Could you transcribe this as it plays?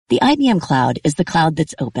The IBM Cloud is the cloud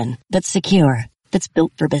that's open, that's secure, that's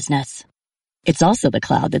built for business. It's also the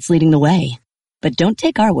cloud that's leading the way. But don't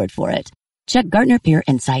take our word for it. Check Gartner Peer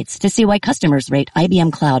Insights to see why customers rate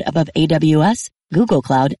IBM Cloud above AWS, Google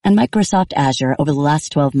Cloud, and Microsoft Azure over the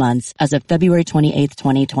last 12 months as of February 28,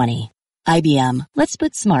 2020. IBM, let's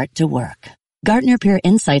put smart to work. Gartner Peer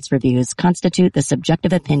Insights reviews constitute the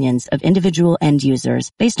subjective opinions of individual end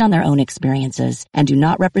users based on their own experiences and do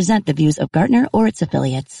not represent the views of Gartner or its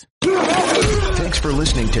affiliates. Thanks for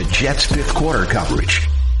listening to Jets fifth quarter coverage.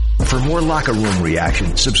 For more locker room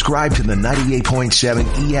reaction, subscribe to the 98.7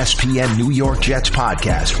 ESPN New York Jets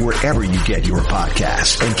podcast wherever you get your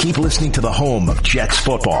podcasts. And keep listening to the home of Jets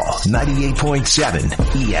football, 98.7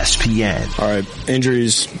 ESPN. All right,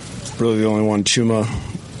 injuries, really the only one. Chuma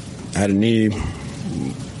had a knee.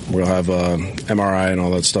 We'll have MRI and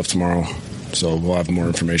all that stuff tomorrow. So we'll have more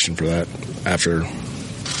information for that after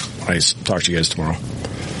I talk to you guys tomorrow.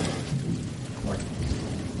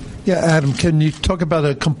 Yeah, Adam, can you talk about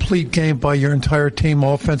a complete game by your entire team,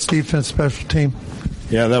 offense, defense, special team?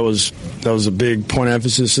 Yeah, that was a big point of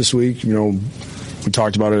emphasis this week. You know, we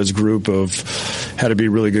talked about it as a group of had to be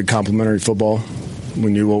really good complementary football.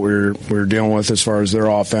 We knew what we were dealing with as far as their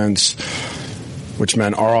offense, which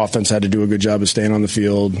meant our offense had to do a good job of staying on the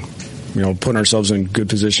field, you know, putting ourselves in good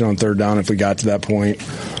position on third down if we got to that point,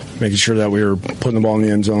 making sure that we were putting the ball in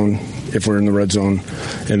the end zone if we're in the red zone.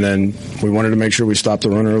 And then we wanted to make sure we stopped the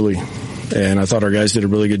run early. And I thought our guys did a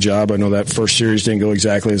really good job. I know that first series didn't go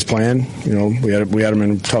exactly as planned. You know, we had them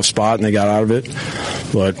in a tough spot and they got out of it.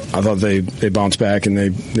 But I thought they bounced back and they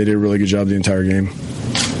did a really good job the entire game.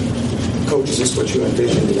 Coach, is this what you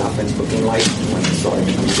envisioned the offense looking like when it started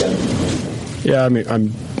to come together? Yeah, I mean,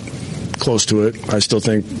 I'm close to it. I still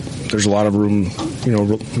think there's a lot of room, you know,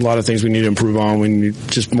 a lot of things we need to improve on. We need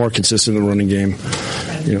just more consistent in the running game.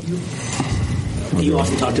 You know. You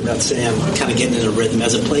often talked about Sam kind of getting in a rhythm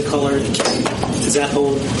as a play caller. Does that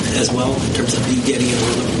hold as well in terms of you getting in a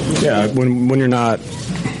rhythm? Yeah, when you're not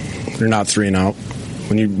 3 and out.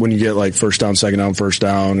 When you get like first down, first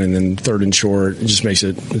down, and then third and short, it just makes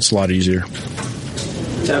it's a lot easier.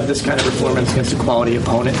 To have this kind of performance against a quality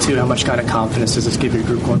opponent, too, how much kind of confidence does this give your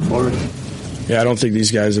group going forward? Yeah, I don't think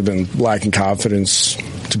these guys have been lacking confidence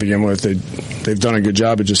to begin with. They've done a good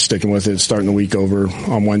job of just sticking with it, starting the week over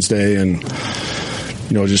on Wednesday, and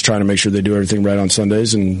you know, just trying to make sure they do everything right on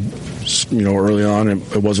Sundays. And you know, early on,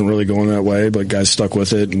 it wasn't really going that way, but guys stuck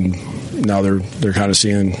with it, and now they're kind of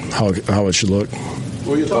seeing how it should look.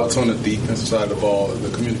 What are your thoughts on the defensive side of the ball,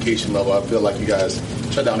 the communication level? I feel like you guys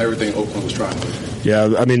shut down everything Oakland was trying to.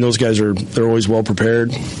 Yeah, I mean, those guys they're always well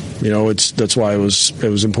prepared. You know, that's why it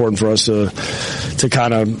was important for us to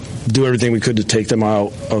kind of do everything we could to take them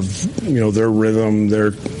out of, you know, their rhythm,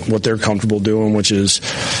 what they're comfortable doing, which is,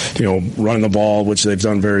 you know, running the ball, which they've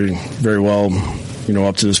done very, very well, you know,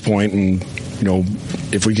 up to this point. And, you know,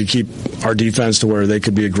 if we could keep our defense to where they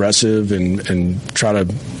could be aggressive and try to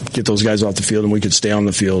get those guys off the field and we could stay on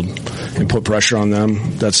the field and put pressure on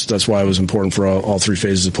them, that's why it was important for all three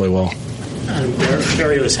phases to play well.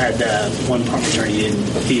 Barrios had one punt return he didn't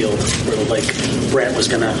field where like Brett was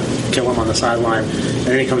going to kill him on the sideline, and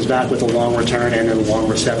then he comes back with a long return and then a long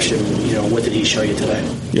reception. You know, what did he show you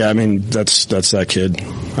today? Yeah, I mean, that's that kid.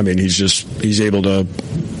 I mean, he's able to,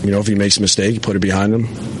 you know, if he makes a mistake, put it behind him,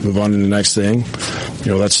 move on to the next thing.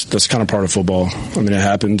 You know, that's kind of part of football. I mean, it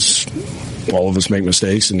happens. All of us make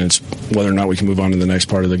mistakes, and it's whether or not we can move on to the next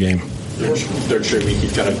part of the game. Third straight week,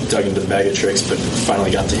 you've kind of dug into the bag of tricks, but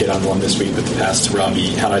finally got to hit on one this week with the pass to Robbie.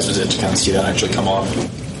 How nice was it to kind of see that actually come off?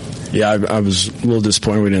 Yeah, I was a little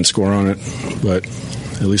disappointed we didn't score on it, but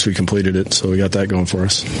at least we completed it, so we got that going for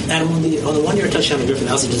us. Adam, on the 1-yard touchdown to Griffin,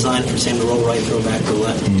 that was a design for Sam to roll right, throw back, go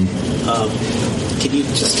left. Mm-hmm. Can you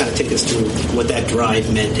just kind of take us through what that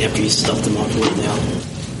drive meant after you stuffed him off the way down?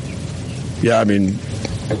 Yeah, I mean,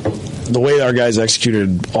 the way our guys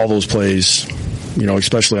executed all those plays, you know,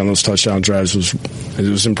 especially on those touchdown drives,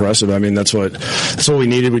 was impressive. I mean, that's what we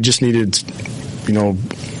needed. We just needed, you know,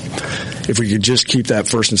 if we could just keep that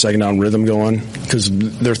first and second down rhythm going, because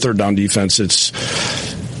their third down defense, it's,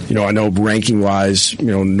 you know, I know ranking wise, you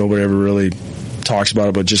know, nobody ever really talks about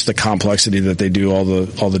it, but just the complexity that they do, all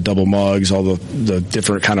the double mugs, all the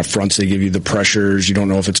different kind of fronts they give you, the pressures, you don't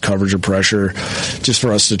know if it's coverage or pressure. Just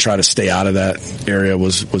for us to try to stay out of that area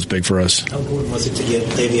was big for us. How important was it to get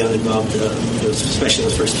Le'Veon involved, especially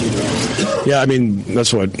those first few drives? Yeah, I mean,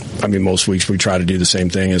 most weeks we try to do the same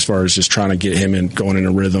thing as far as just trying to get him going in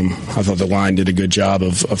a rhythm. I thought the line did a good job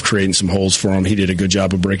of creating some holes for him. He did a good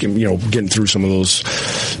job of breaking, you know, getting through some of those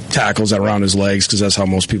tackles that were on his legs, because that's how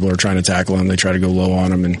most people are trying to tackle him. They try to go low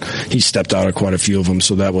on him, and he stepped out of quite a few of them.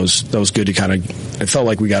 So that was good to kind of. It felt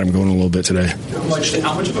like we got him going a little bit today.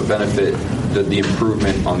 How much of a benefit the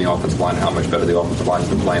improvement on the offensive line? How much better the offensive line has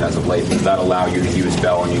been playing as of late? Does that allow you to use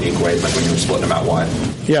Bell in unique ways, like when you were splitting them out wide?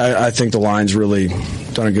 Yeah, I think the line's really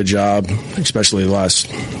done a good job, especially the last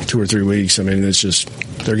 2 or 3 weeks. I mean, it's just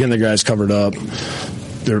they're getting the guys covered up.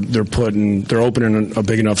 They're opening a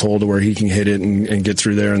big enough hole to where he can hit it and get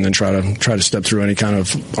through there, and then try to step through any kind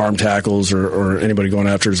of arm tackles or anybody going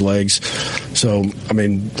after his legs. So, I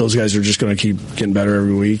mean, those guys are just going to keep getting better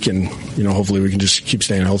every week, and hopefully we can just keep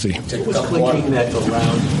staying healthy. It was clicking that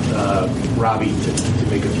allowed Robbie to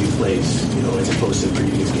make a few plays, as opposed to the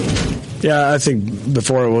previous game. Yeah, I think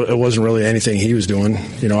before it wasn't really anything he was doing.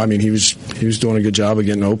 I mean, he was doing a good job of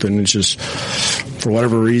getting open. It's just for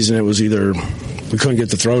whatever reason it was either we couldn't get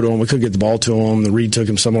the throw to him, we couldn't get the ball to him. The read took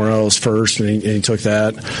him somewhere else first, and he took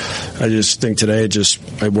that. I just think today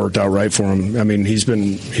it worked out right for him. I mean, he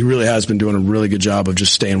really has been doing a really good job of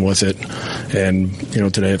just staying with it, and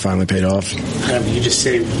today it finally paid off. You just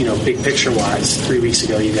say big picture wise, 3 weeks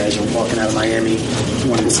ago you guys were walking out of Miami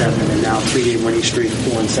 1-7, and now 3-game winning streak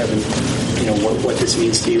 4-7. What this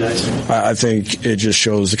means to you guys? I think it just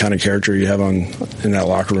shows the kind of character you have in that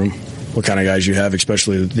locker room. What kind of guys you have,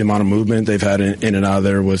 especially the amount of movement they've had in and out of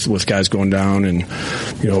there with guys going down, and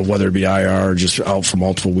whether it be IR or just out for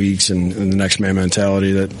multiple weeks, and the next man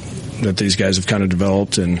mentality that these guys have kind of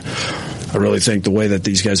developed. And I really think the way that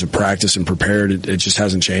these guys have practiced and prepared, it just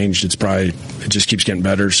hasn't changed. It just keeps getting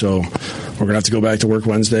better. So we're gonna have to go back to work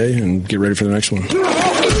Wednesday and get ready for the next one.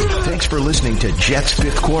 Thanks for listening to Jets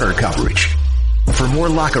Fifth Quarter coverage. For more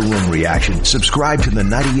locker room reaction, subscribe to the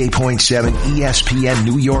 98.7 ESPN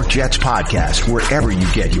New York Jets podcast wherever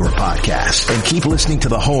you get your podcasts. And keep listening to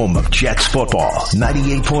the home of Jets football,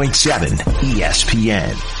 98.7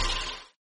 ESPN.